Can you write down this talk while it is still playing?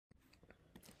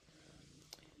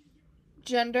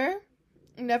Gender,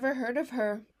 Never Heard of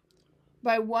Her,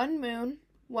 by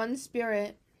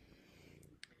 1moon1spirit.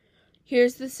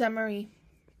 Here's the summary.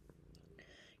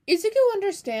 Izuku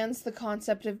understands the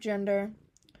concept of gender,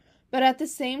 but at the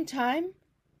same time,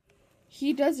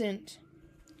 he doesn't.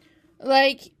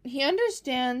 He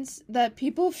understands that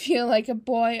people feel like a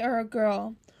boy or a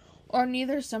girl, or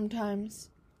neither sometimes.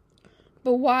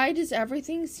 But why does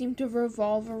everything seem to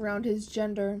revolve around his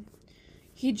gender?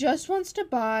 He just wants to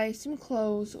buy some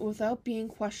clothes without being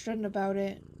questioned about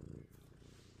it.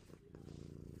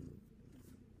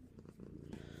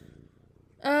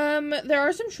 There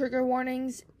are some trigger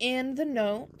warnings in the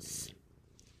notes.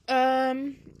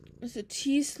 It's a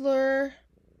T-slur.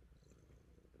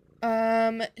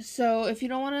 So if you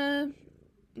don't want to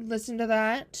listen to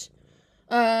that,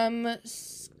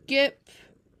 skip.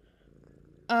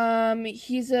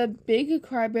 He's a big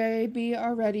crybaby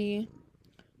already.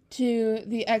 To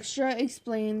the extra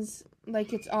explains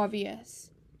like it's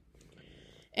obvious.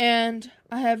 And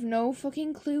I have no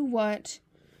fucking clue what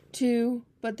to,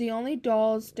 but the only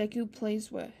dolls Deku plays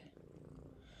with.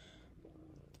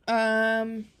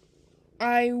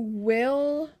 I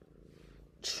will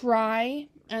try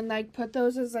and put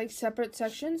those as separate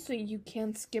sections so you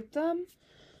can skip them,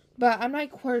 but I'm not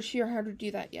quite sure how to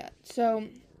do that yet, so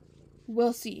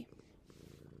we'll see.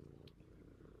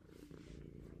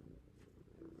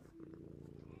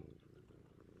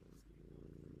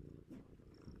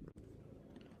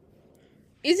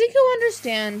 Izuku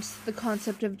understands the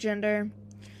concept of gender,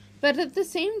 but at the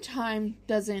same time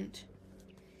doesn't.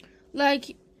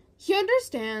 He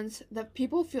understands that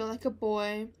people feel like a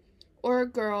boy or a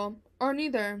girl, or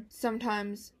neither,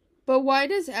 sometimes. But why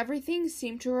does everything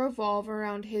seem to revolve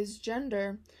around his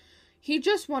gender? He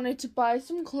just wanted to buy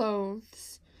some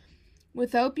clothes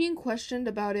without being questioned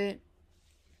about it.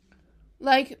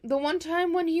 The one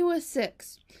time when he was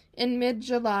 6, in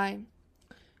mid-July,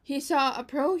 he saw a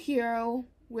pro hero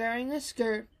wearing a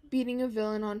skirt beating a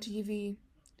villain on TV.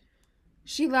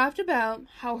 She laughed about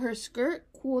how her skirt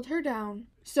cooled her down.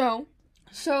 So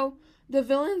the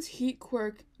villain's heat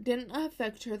quirk didn't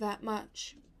affect her that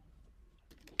much.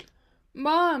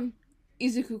 "Mom,"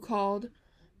 Izuku called,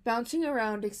 bouncing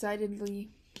around excitedly.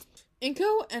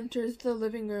 Inko enters the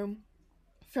living room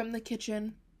from the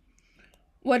kitchen.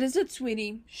 "What is it,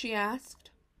 sweetie?" she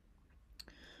asked.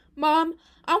 "Mom,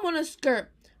 I want a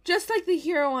skirt, just like the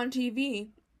hero on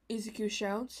TV," Izuku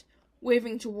shouts,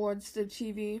 waving towards the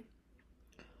TV.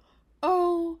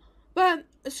 "Oh, but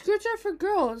skirts are for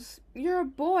girls. You're a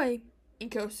boy,"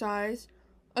 Inko sighs,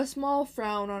 a small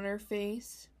frown on her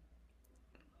face.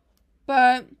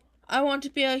 "But I want to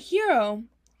be a hero,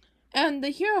 and the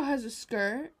hero has a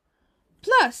skirt.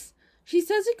 Plus, she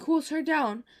says it cools her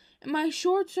down, and my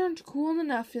shorts aren't cool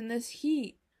enough in this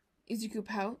heat," Izuku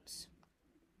pouts.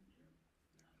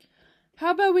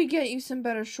 "How about we get you some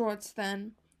better shorts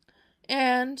then?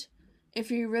 And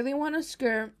if you really want a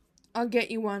skirt, I'll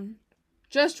get you one.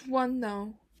 Just one,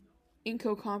 though,"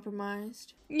 Inko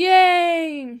compromised.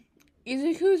 "Yay!"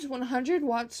 Izuku's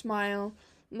 100-watt smile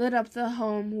lit up the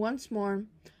home once more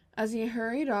as he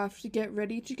hurried off to get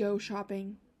ready to go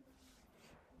shopping.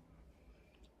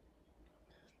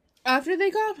 After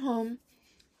they got home,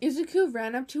 Izuku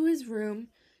ran up to his room,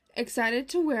 excited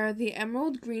to wear the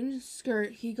emerald green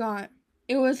skirt he got.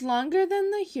 It was longer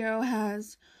than the hero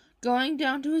has, going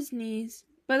down to his knees,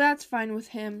 but that's fine with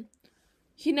him.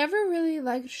 He never really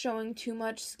liked showing too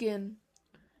much skin.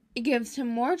 It gives him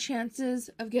more chances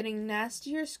of getting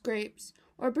nastier scrapes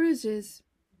or bruises.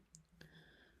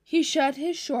 He shed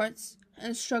his shorts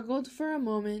and struggled for a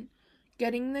moment,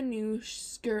 getting the new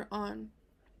skirt on.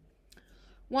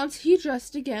 Once he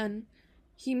dressed again,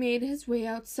 he made his way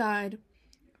outside,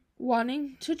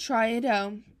 wanting to try it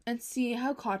out and see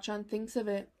how Kacchan thinks of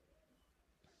it.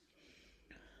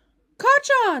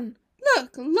 "Kacchan!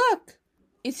 Look!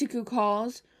 Izuku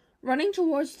calls, running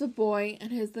towards the boy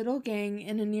and his little gang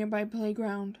in a nearby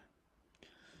playground.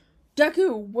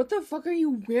 "Deku, what the fuck are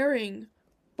you wearing?"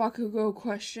 Bakugo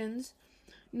questions,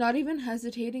 not even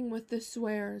hesitating with the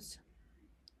swears.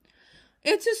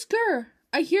 "It's a skirt.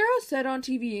 A hero said on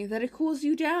TV that it cools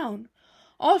you down.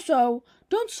 Also,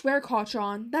 don't swear,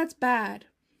 Kacchan. That's bad,"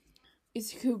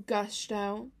 Izuku gushed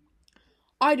out.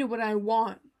 "I do what I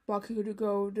want,"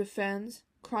 Bakugo defends,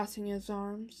 crossing his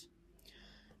arms.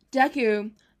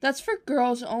 "Deku, that's for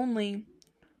girls only.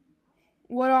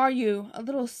 What are you, a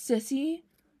little sissy?"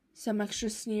 Some extra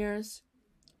sneers.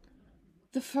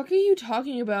 "The fuck are you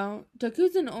talking about?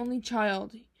 Deku's an only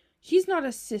child. He's not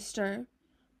a sister,"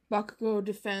 Bakugo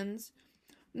defends,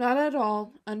 not at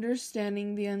all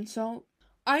understanding the insult.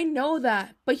 "I know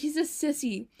that, but he's a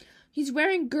sissy, He's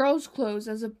wearing girls' clothes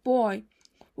as a boy,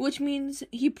 which means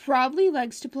he probably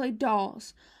likes to play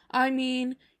dolls. I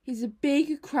mean, he's a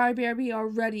big crybaby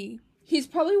already. He's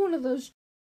probably one of those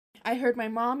I heard my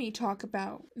mommy talk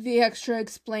about. The extra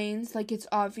explains like it's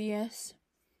obvious.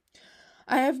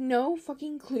 I have no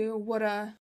fucking clue what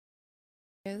a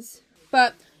is.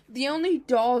 But the only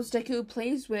dolls Deku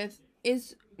plays with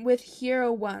is with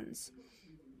hero ones.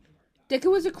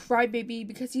 Deku is a crybaby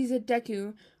because he's a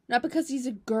Deku, not because he's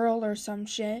a girl or some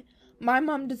shit. My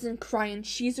mom doesn't cry and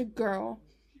she's a girl.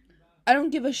 I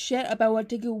don't give a shit about what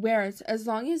Deku wears as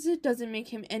long as it doesn't make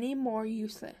him any more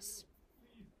useless.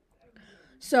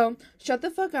 So, shut the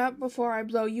fuck up before I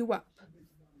blow you up.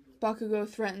 Bakugo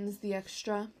threatens the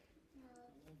extra.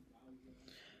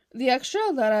 The extra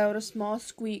let out a small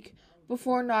squeak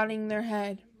before nodding their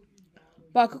head.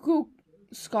 Bakugo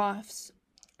scoffs,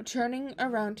 turning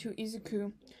around to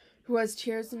Izuku, who has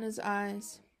tears in his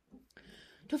eyes.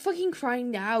 Don't fucking cry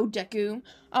now, Deku.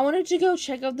 I wanted to go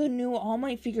check out the new All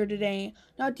Might figure today,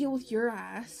 not deal with your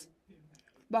ass,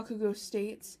 Bakugo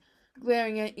states,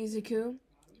 glaring at Izuku.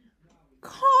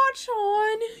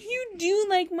 Katon, you do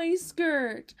like my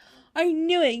skirt. I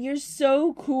knew it, you're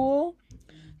so cool.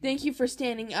 Thank you for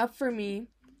standing up for me.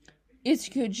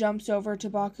 Izuku jumps over to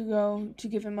Bakugo to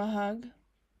give him a hug,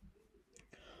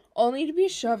 only to be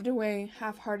shoved away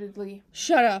half-heartedly.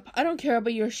 Shut up, I don't care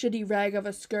about your shitty rag of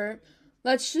a skirt.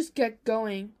 Let's just get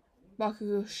going,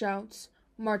 Bakugo shouts,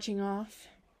 marching off.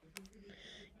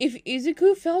 If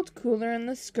Izuku felt cooler in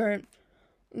the skirt,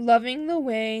 loving the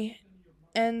way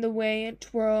it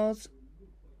twirls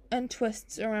and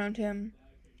twists around him,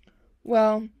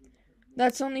 well,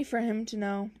 that's only for him to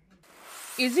know.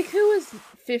 Izuku is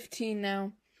 15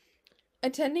 now,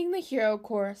 attending the hero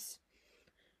course,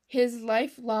 his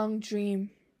lifelong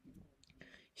dream.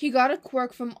 He got a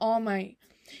quirk from All Might.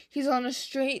 He's on a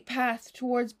straight path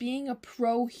towards being a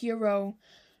pro hero.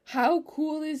 How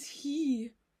cool is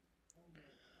he?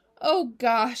 Oh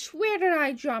gosh, where did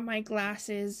I drop my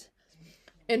glasses?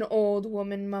 An old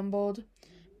woman mumbled,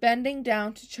 bending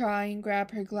down to try and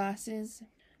grab her glasses.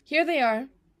 Here they are,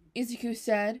 Izuku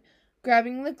said,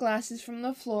 grabbing the glasses from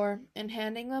the floor and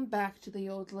handing them back to the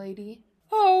old lady.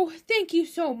 Oh, thank you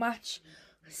so much.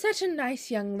 Such a nice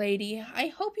young lady. I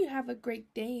hope you have a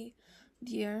great day,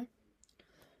 dear.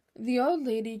 The old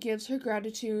lady gives her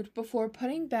gratitude before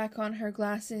putting back on her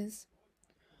glasses.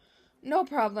 No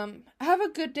problem. Have a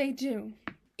good day, too.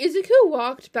 Izuku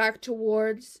walked back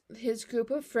towards his group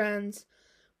of friends,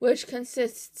 which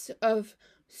consists of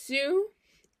Sue,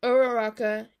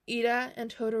 Uraraka, Ida,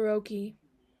 and Todoroki.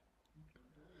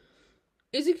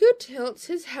 Izuku tilts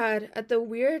his head at the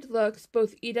weird looks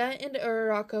both Ida and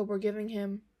Uraraka were giving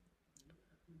him.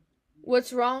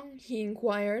 What's wrong? He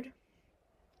inquired.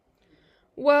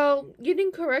 Well, you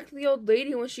didn't correct the old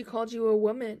lady when she called you a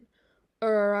woman,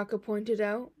 Uraraka pointed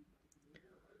out.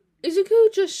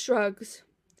 Izuku just shrugs.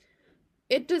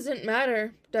 It doesn't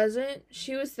matter, does it?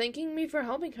 She was thanking me for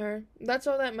helping her. That's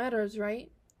all that matters,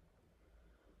 right?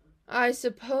 I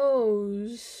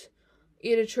suppose,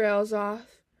 Ida trails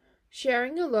off,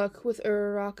 sharing a look with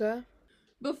Uraraka.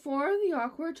 Before the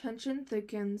awkward tension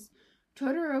thickens,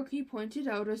 Todoroki pointed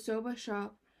out a soba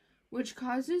shop, which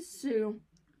causes Sue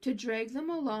to drag them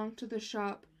along to the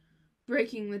shop,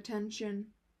 breaking the tension.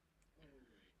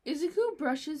 Izuku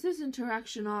brushes this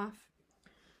interaction off.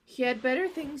 He had better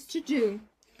things to do,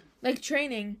 like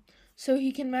training, so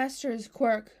he can master his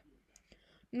quirk.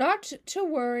 Not to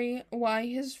worry why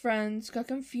his friends got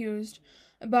confused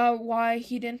about why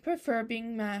he didn't prefer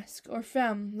being masc or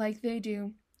femme like they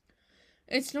do.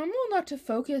 It's normal not to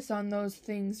focus on those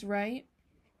things, right?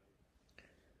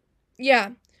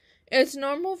 Yeah, it's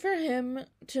normal for him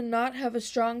to not have a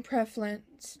strong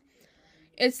preference.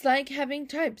 It's like having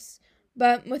types,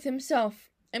 but with himself,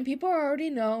 and people already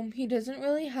know he doesn't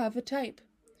really have a type.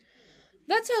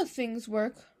 That's how things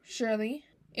work, surely.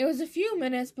 It was a few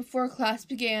minutes before class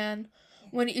began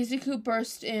when Izuku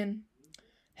burst in,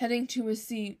 heading to his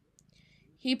seat.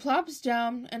 He plops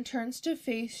down and turns to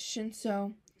face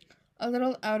Shinso, a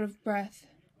little out of breath.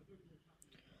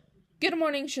 Good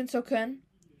morning, Shinso-kun,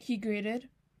 he greeted.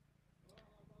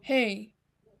 Hey,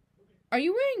 are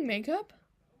you wearing makeup?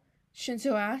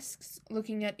 Shinso asks,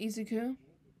 looking at Izuku.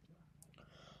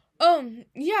 Oh,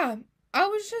 yeah, I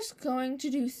was just going to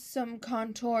do some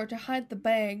contour to hide the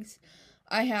bags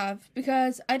I have,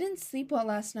 because I didn't sleep well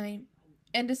last night,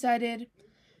 and decided,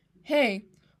 hey,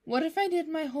 what if I did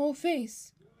my whole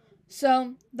face?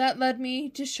 So that led me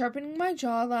to sharpening my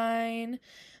jawline,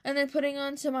 and then putting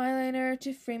on some eyeliner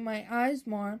to frame my eyes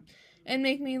more, and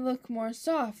make me look more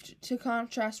soft to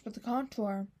contrast with the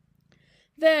contour.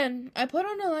 Then I put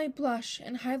on a light blush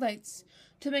and highlights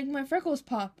to make my freckles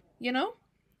pop, you know?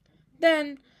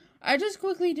 Then I just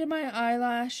quickly did my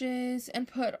eyelashes and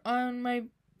put on my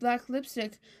black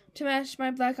lipstick to match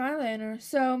my black eyeliner.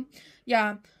 So,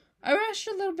 yeah, I rushed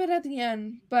a little bit at the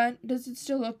end, but does it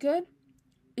still look good?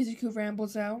 Izuku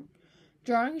rambles out,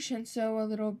 drawing Shinso a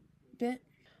little bit.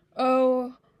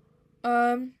 Oh,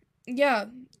 yeah,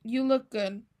 you look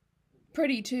good.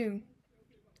 Pretty, too.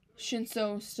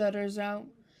 Shinso stutters out,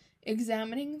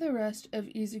 examining the rest of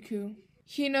Izuku.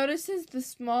 He notices the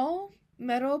small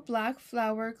metal black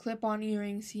flower clip-on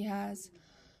earrings he has,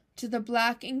 to the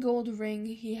black and gold ring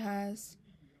he has.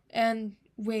 And,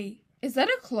 wait, is that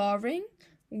a claw ring?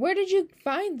 Where did you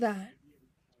find that?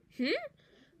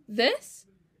 This?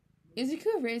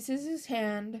 Izuku raises his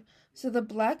hand so the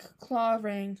black claw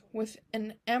ring with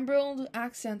an emerald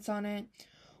accents on it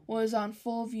was on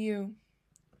full view.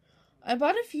 I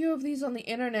bought a few of these on the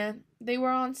internet. They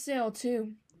were on sale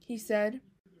too, he said.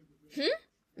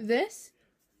 This?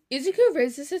 Izuku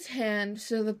raises his hand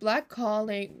so the black claw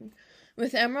ring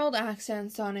with emerald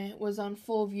accents on it was on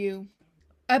full view.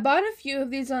 I bought a few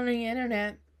of these on the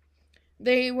internet.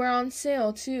 They were on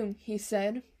sale too, he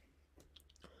said.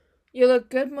 You look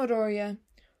good, Midoriya.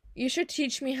 You should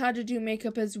teach me how to do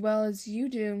makeup as well as you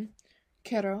do,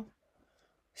 Kero,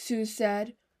 Sue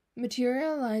said,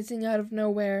 materializing out of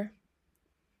nowhere.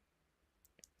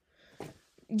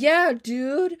 Yeah,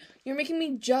 dude, you're making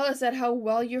me jealous at how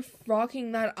well you're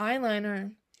rocking that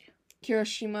eyeliner,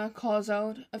 Kirishima calls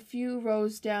out a few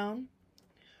rows down,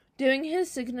 doing his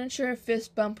signature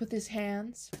fist bump with his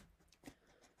hands.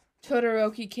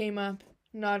 Todoroki came up,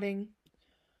 nodding.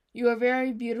 You are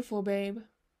very beautiful, babe.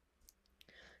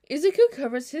 Izuku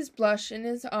covers his blush in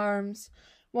his arms,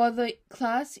 while the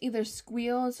class either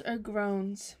squeals or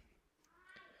groans.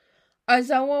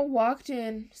 Aizawa walked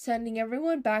in, sending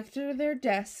everyone back to their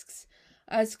desks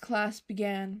as class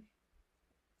began.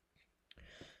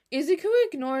 Izuku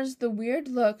ignores the weird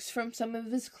looks from some of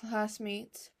his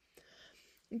classmates,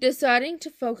 deciding to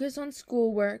focus on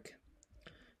schoolwork.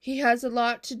 He has a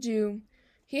lot to do.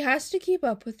 He has to keep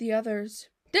up with the others.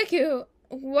 Deku,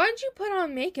 why'd you put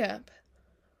on makeup?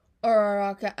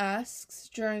 Uraraka asks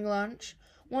during lunch,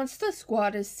 once the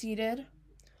squad is seated.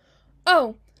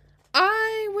 Oh,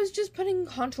 I was just putting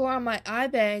contour on my eye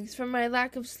bags from my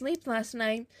lack of sleep last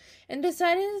night and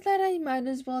decided that I might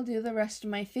as well do the rest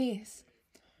of my face,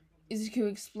 Izuku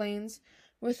explains,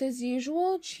 with his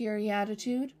usual cheery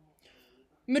attitude.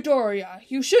 Midoriya,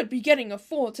 you should be getting a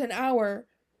full 10 hour.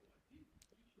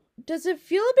 Does it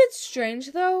feel a bit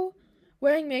strange, though,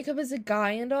 wearing makeup as a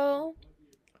guy and all?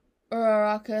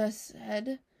 Uraraka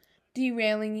said,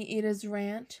 derailing Iida's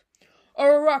rant.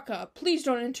 Uraraka, please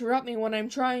don't interrupt me when I'm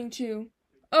trying to.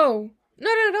 Oh,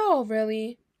 not at all,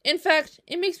 really. In fact,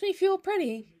 it makes me feel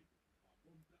pretty,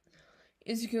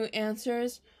 Izuku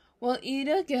answers, while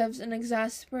Iida gives an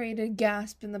exasperated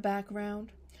gasp in the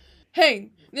background.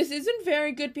 Hey, this isn't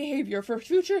very good behavior for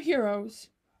future heroes.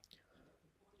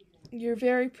 You're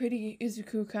very pretty,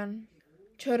 Izuku-kun.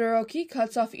 Todoroki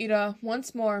cuts off Iida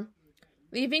once more,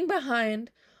 leaving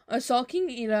behind a sulking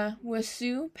Iida with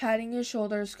Sue patting his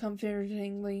shoulders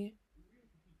comfortingly.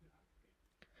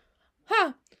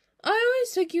 Ha! I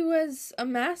always took you as a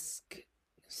mask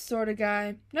sort of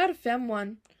guy, not a femme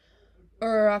one,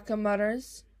 Uraraka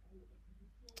mutters,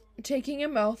 taking a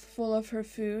mouthful of her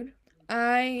food.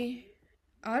 I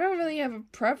don't really have a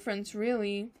preference,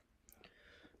 really,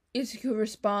 Izuku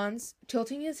responds,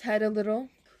 tilting his head a little.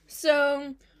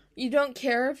 So, you don't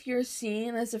care if you're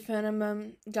seen as a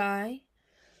feminine guy?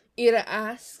 Iida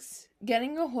asks,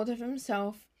 getting a hold of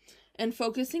himself and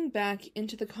focusing back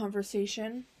into the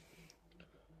conversation.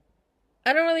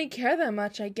 I don't really care that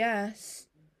much, I guess,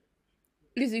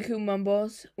 Izuku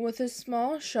mumbles, with a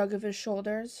small shrug of his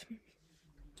shoulders.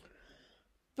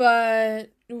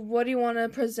 But what do you want to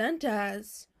present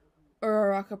as?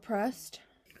 Uraraka pressed.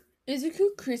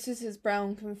 Izuku creases his brow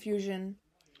in confusion.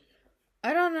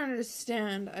 I don't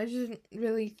understand. I didn't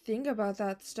really think about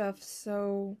that stuff,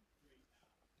 so...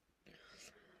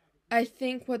 I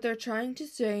think what they're trying to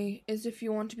say is if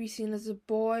you want to be seen as a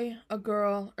boy, a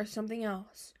girl, or something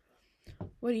else.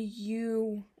 What do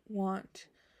you want?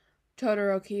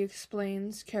 Todoroki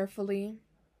explains carefully.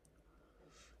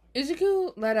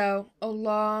 Izuku let out a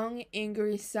long,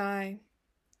 angry sigh.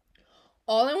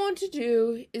 All I want to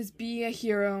do is be a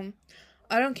hero.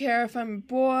 I don't care if I'm a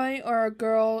boy or a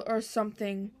girl or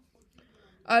something.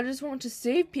 I just want to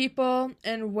save people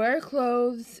and wear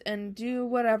clothes and do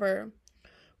whatever.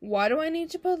 Why do I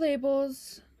need to put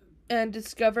labels and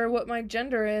discover what my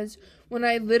gender is when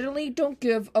I literally don't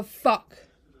give a fuck?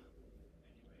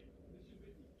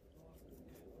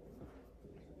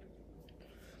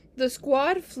 The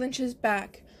squad flinches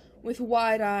back with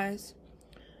wide eyes,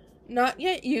 not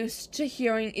yet used to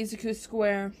hearing Izuku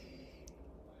swear.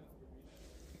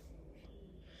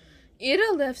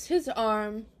 Ida lifts his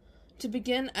arm to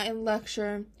begin a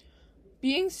lecture,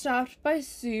 being stopped by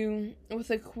Sue with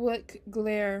a quick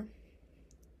glare.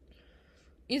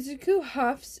 Izuku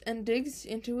huffs and digs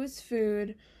into his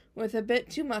food with a bit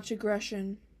too much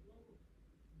aggression.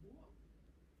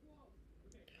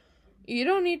 You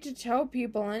don't need to tell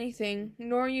people anything,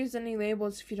 nor use any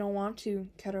labels if you don't want to,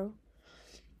 kiddo.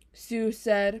 Sue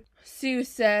said,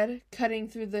 cutting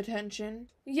through the tension.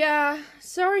 Yeah,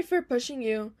 sorry for pushing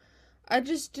you. I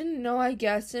just didn't know, I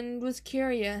guess, and was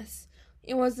curious.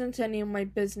 It wasn't any of my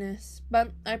business,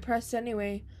 but I pressed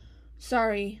anyway.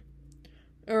 Sorry.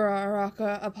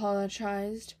 Uraraka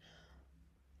apologized,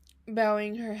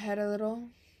 bowing her head a little.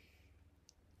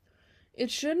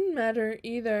 It shouldn't matter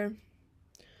either.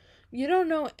 You don't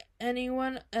know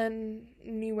anyone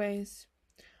anyways.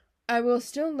 I will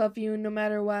still love you no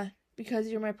matter what, because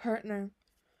you're my partner.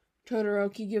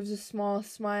 Todoroki gives a small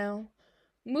smile,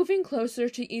 moving closer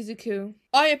to Izuku.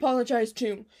 I apologize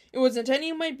too. It wasn't any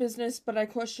of my business, but I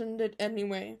questioned it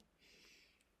anyway.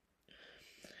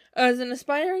 As an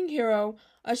aspiring hero,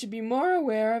 I should be more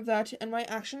aware of that and my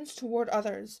actions toward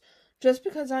others. Just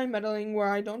because I'm meddling where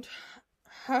I don't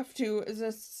have to is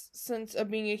a sense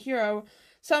of being a hero.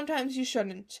 Sometimes you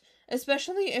shouldn't,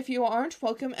 especially if you aren't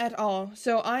welcome at all.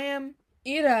 So I am...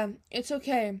 Ida, it's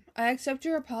okay. I accept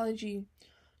your apology.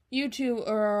 You too,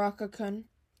 Uraraka-kun.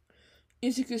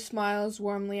 Izuku smiles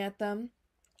warmly at them,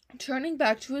 turning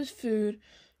back to his food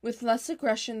with less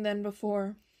aggression than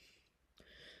before.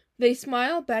 They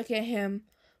smile back at him,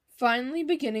 finally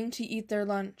beginning to eat their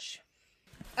lunch.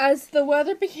 As the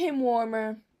weather became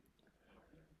warmer,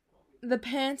 the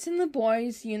pants in the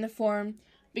boy's uniform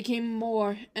became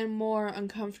more and more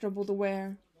uncomfortable to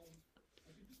wear.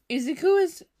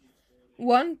 Izuku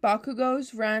won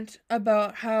Bakugo's rant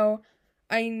about how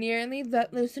I nearly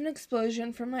let loose an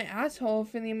explosion from my asshole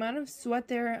for the amount of sweat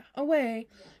they're away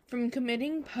from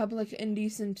committing public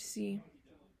indecency.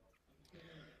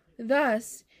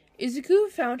 Thus, Izuku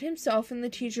found himself in the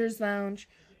teacher's lounge,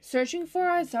 searching for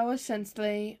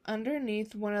Aizawa-sensei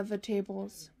underneath one of the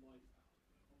tables.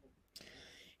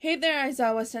 Hey there,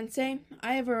 Aizawa-sensei.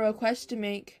 I have a request to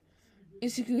make,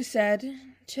 Izuku said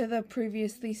to the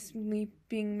previously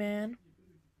sleeping man.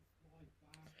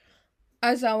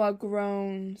 Aizawa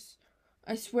groans.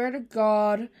 I swear to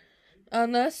God,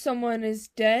 unless someone is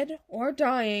dead or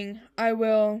dying, I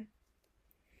will...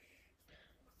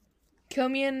 Kill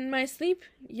me in my sleep?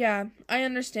 Yeah, I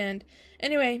understand.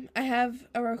 Anyway, I have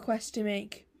a request to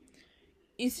make,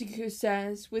 Izuku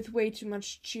says with way too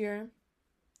much cheer.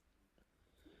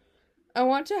 I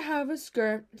want to have a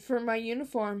skirt for my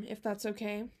uniform, if that's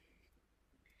okay.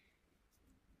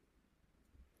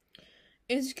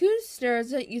 Izuku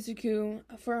stares at Izuku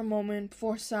for a moment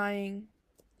before sighing.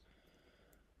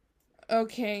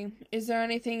 Okay, is there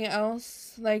anything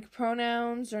else, like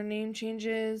pronouns or name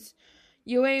changes?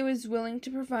 Yue was willing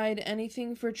to provide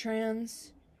anything for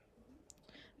trans.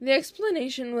 The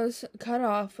explanation was cut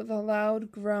off with a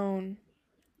loud groan.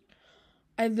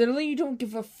 I literally don't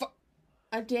give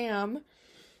a damn.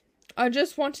 I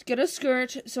just want to get a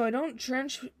skirt so I don't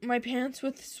drench my pants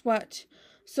with sweat.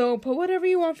 So put whatever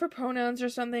you want for pronouns or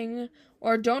something,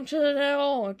 or don't at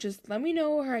all. Just let me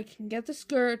know where I can get the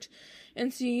skirt,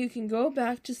 and so you can go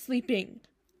back to sleeping.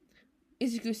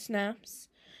 Izuku snaps,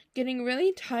 getting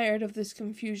really tired of this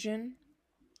confusion.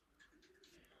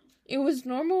 It was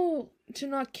normal to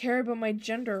not care about my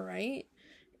gender, right?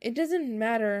 It doesn't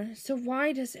matter, so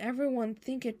why does everyone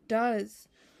think it does?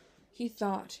 He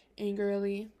thought,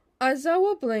 angrily.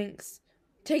 Aizawa blinks,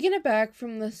 taken aback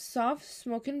from the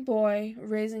soft-spoken boy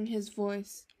raising his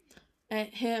voice.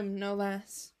 At him, no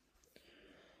less.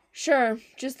 Sure,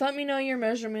 just let me know your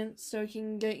measurements so I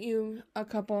can get you a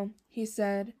couple, he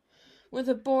said, with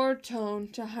a bored tone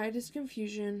to hide his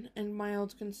confusion and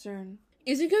mild concern.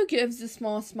 Izuku gives a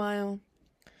small smile.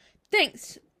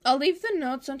 Thanks. I'll leave the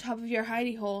notes on top of your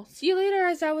hidey hole. See you later,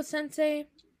 Aizawa-sensei.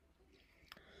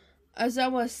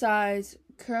 Aizawa sighs,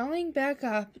 curling back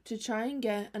up to try and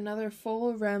get another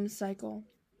full REM cycle.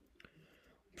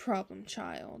 Problem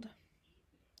child.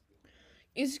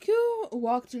 Izuku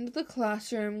walked into the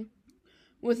classroom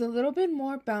with a little bit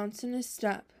more bounce in his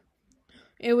step.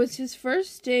 It was his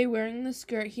first day wearing the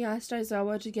skirt he asked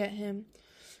Aizawa to get him,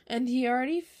 and he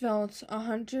already felt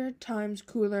 100 times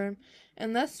cooler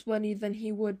and less sweaty than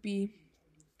he would be.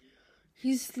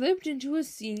 He slipped into a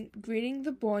seat, greeting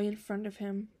the boy in front of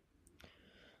him.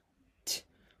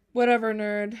 Whatever,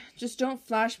 nerd. Just don't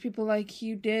flash people like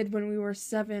you did when we were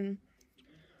 7.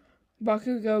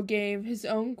 Bakugo gave his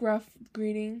own gruff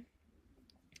greeting.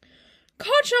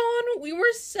 Kachan, we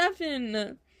were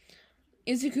 7!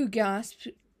 Izuku gasped,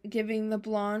 giving the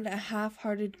blonde a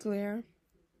half-hearted glare.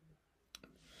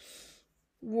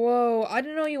 Whoa, I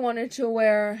didn't know you wanted to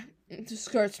wear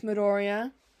skirts,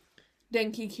 Midoriya.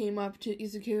 Denki came up to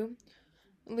Izuku,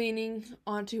 leaning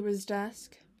onto his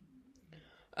desk.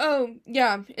 Oh,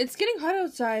 yeah, it's getting hot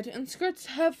outside, and skirts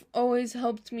have always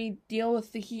helped me deal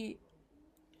with the heat,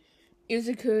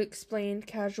 Izuku explained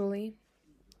casually.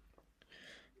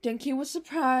 Denki was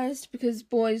surprised because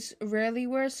boys rarely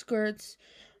wear skirts,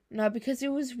 not because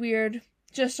it was weird,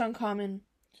 just uncommon,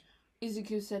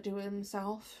 Izuku said to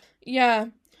himself. Yeah,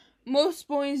 most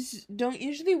boys don't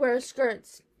usually wear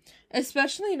skirts,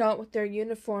 especially not with their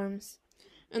uniforms,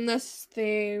 unless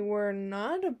they were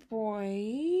not a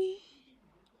boy.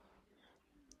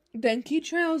 Denki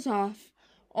trails off,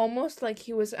 almost like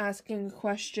he was asking a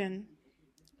question.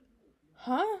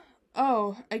 Huh?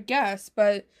 Oh, I guess,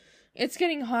 but it's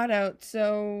getting hot out,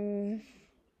 so...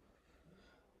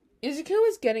 Izuku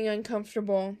was getting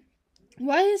uncomfortable.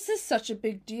 Why is this such a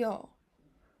big deal?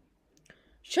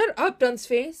 Shut up, dunce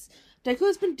face. Deku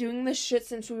has been doing this shit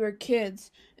since we were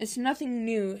kids. It's nothing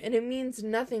new, and it means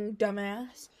nothing,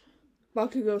 dumbass.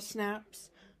 Bakugo snaps,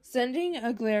 sending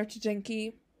a glare to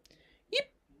Denki.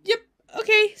 Yep,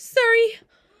 okay, sorry.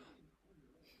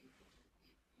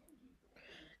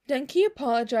 Denki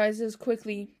apologizes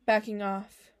quickly, backing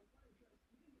off.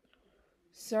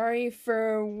 Sorry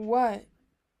for what?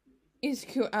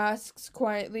 Izuku asks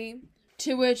quietly,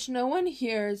 to which no one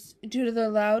hears due to the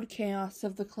loud chaos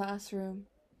of the classroom.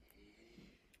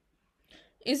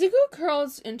 Izuku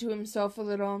curls into himself a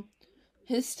little,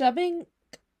 his stomach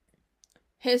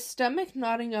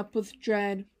knotting up with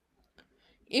dread.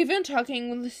 Even talking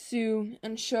with Sue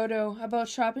and Shoto about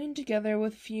shopping together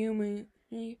with Fumi,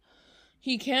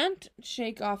 he can't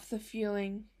shake off the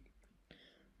feeling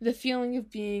of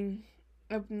being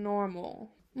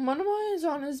abnormal. Monoma is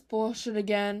on his bullshit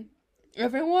again.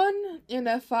 Everyone in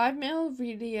a 5-mile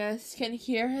radius can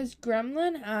hear his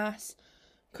gremlin ass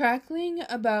crackling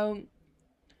about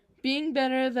being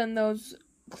better than those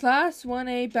Class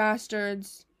 1A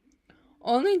bastards,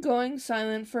 only going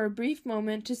silent for a brief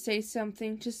moment to say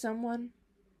something to someone.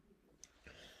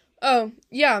 Oh,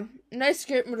 yeah, nice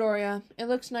skirt, Midoriya. It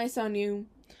looks nice on you.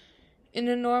 In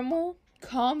a normal,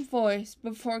 calm voice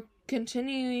before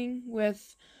continuing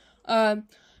with,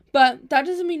 but that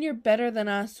doesn't mean you're better than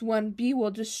us. 1B will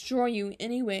destroy you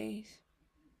anyways.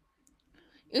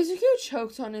 Izuku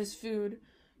chokes on his food,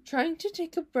 trying to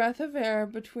take a breath of air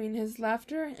between his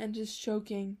laughter and his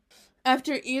choking.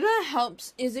 After Ida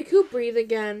helps Izuku breathe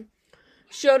again,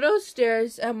 Shoto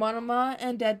stares at Monoma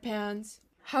and deadpans.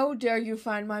 How dare you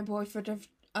find my boyfriend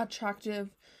attractive?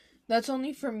 That's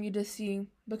only for me to see,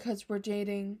 because we're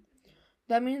dating.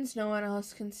 That means no one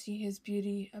else can see his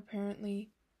beauty,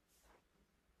 apparently.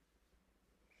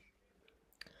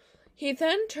 He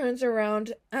then turns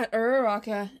around at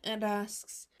Uraraka and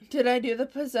asks, Did I do the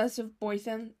possessive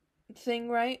boyfriend thing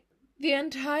right? The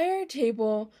entire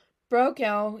table broke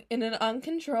out in an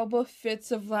uncontrollable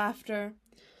fits of laughter.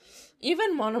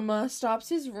 Even Monoma stops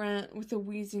his rant with a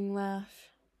wheezing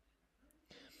laugh.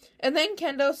 And then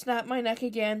Kendo snapped my neck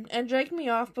again and dragged me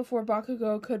off before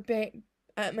Bakugo could bite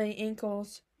at my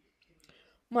ankles.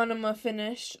 Monoma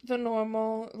finished the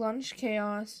normal lunch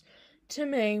chaos to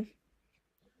Mei,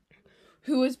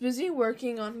 who was busy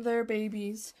working on their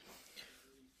babies,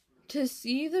 to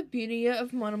see the beauty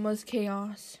of Monoma's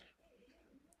chaos.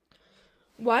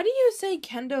 Why do you say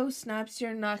Kendo snaps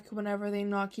your neck whenever they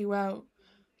knock you out?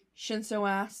 Shinso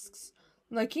asks,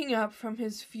 looking up from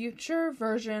his future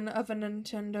version of a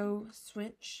Nintendo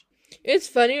Switch. It's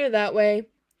funnier that way.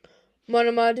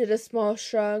 Monoma did a small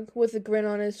shrug with a grin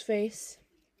on his face.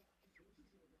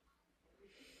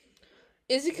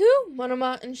 Izuku,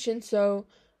 Monoma, and Shinso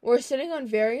were sitting on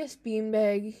various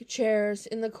beanbag chairs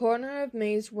in the corner of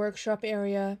Mei's workshop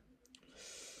area.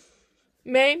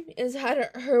 Mei is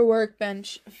at her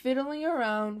workbench, fiddling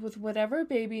around with whatever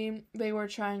baby they were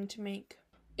trying to make.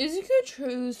 Izuku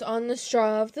chews on the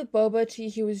straw of the boba tea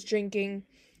he was drinking,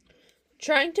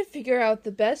 trying to figure out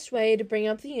the best way to bring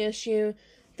up the issue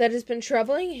that has been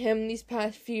troubling him these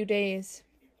past few days.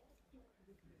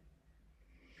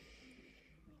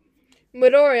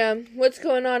 Midoriya, what's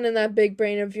going on in that big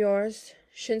brain of yours?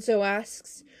 Shinso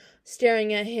asks,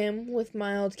 staring at him with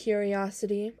mild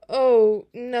curiosity. Oh,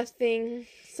 nothing.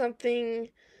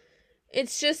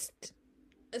 It's just...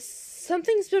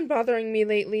 something's been bothering me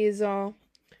lately is all.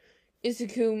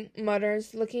 Izuku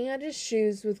mutters, looking at his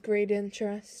shoes with great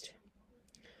interest.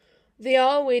 They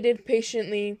all waited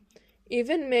patiently,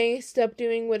 Even May stopped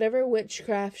doing whatever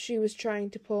witchcraft she was trying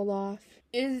to pull off.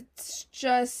 It's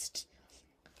just...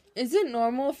 Is it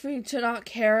normal for you to not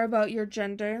care about your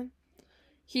gender?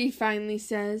 He finally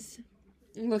says,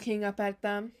 looking up at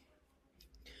them.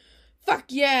 Fuck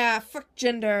yeah, fuck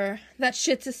gender. That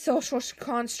shit's a social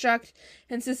construct,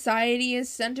 and society is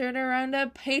centered around a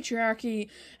patriarchy,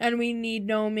 and we need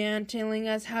no man telling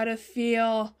us how to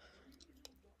feel.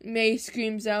 May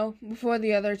screams out before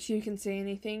the other two can say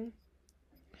anything.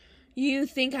 You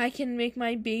think I can make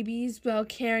my babies without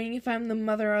caring if I'm the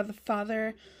mother or the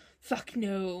father? Fuck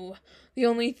no. The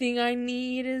only thing I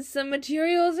need is some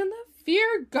materials and the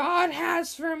fear God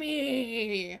has for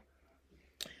me,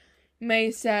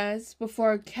 May says,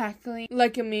 before cackling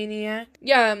like a maniac.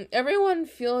 Yeah, everyone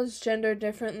feels gender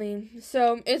differently,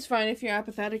 so it's fine if you're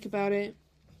apathetic about it.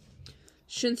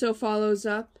 Shinso follows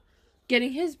up,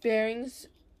 getting his bearings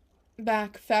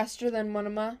back faster than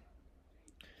Monoma.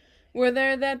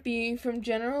 Whether that be from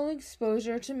general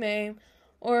exposure to May,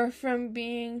 or from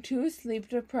being too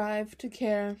sleep-deprived to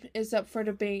care, is up for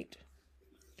debate.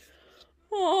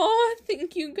 Aw,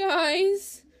 thank you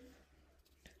guys.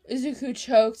 Izuku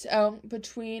choked out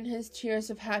between his tears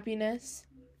of happiness.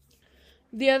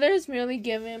 The others merely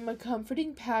give him a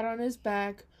comforting pat on his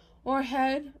back or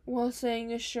head while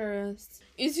saying assurance.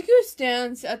 Izuku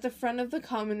stands at the front of the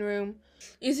common room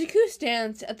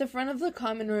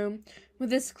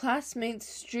with his classmates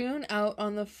strewn out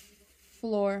on the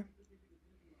floor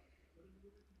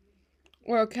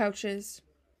or couches.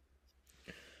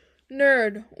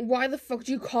 Nerd, why the fuck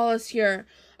do you call us here?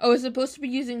 I was supposed to be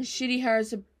using shitty hair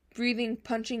as a breathing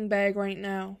punching bag right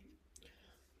now.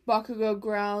 Bakugo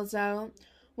growls out,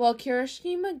 while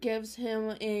Kirishima gives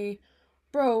him a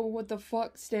bro what the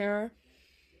fuck stare.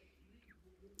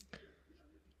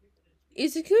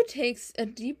 Izuku takes a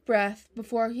deep breath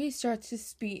before he starts his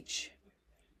speech.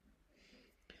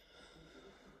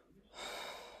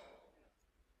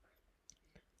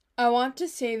 I want to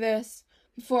say this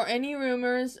before any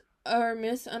rumors or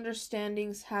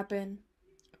misunderstandings happen.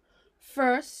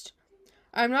 First,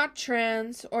 I'm not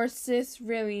trans or cis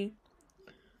really.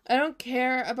 I don't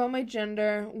care about my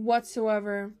gender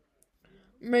whatsoever.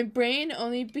 My brain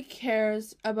only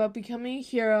cares about becoming a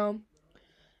hero,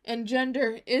 and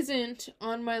gender isn't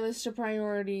on my list of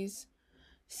priorities.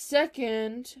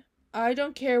 Second, I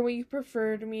don't care what you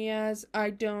prefer to me as. I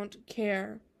don't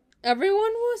care.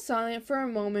 Everyone was silent for a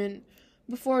moment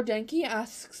before Denki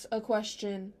asks a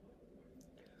question.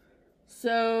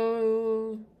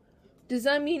 So, does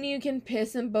that mean you can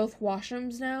piss in both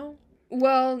washrooms now?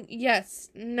 Well, yes.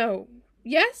 No.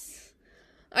 Yes?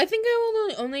 I think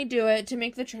I will only do it to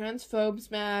make the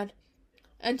transphobes mad,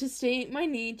 and to state my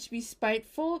need to be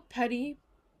spiteful, petty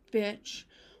bitch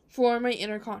for my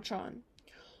inner Konchan.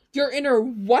 Your inner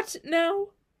what now?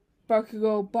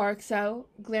 Bakugo barks out,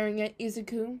 glaring at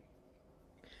Izuku.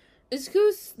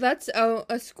 Izuku lets out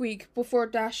a squeak before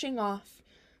dashing off,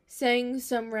 saying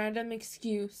some random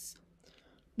excuse.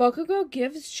 Bakugo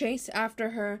gives chase after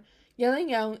her,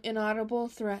 yelling out inaudible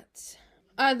threats.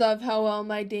 I love how well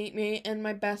my date mate and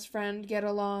my best friend get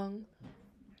along,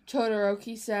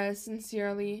 Todoroki says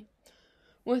sincerely,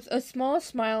 with a small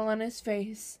smile on his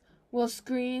face, while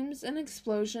screams and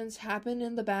explosions happen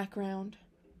in the background.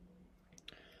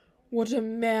 What a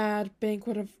mad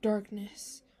banquet of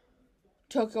darkness,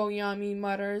 Tokoyami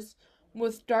mutters,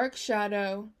 with Dark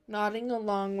Shadow nodding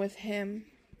along with him.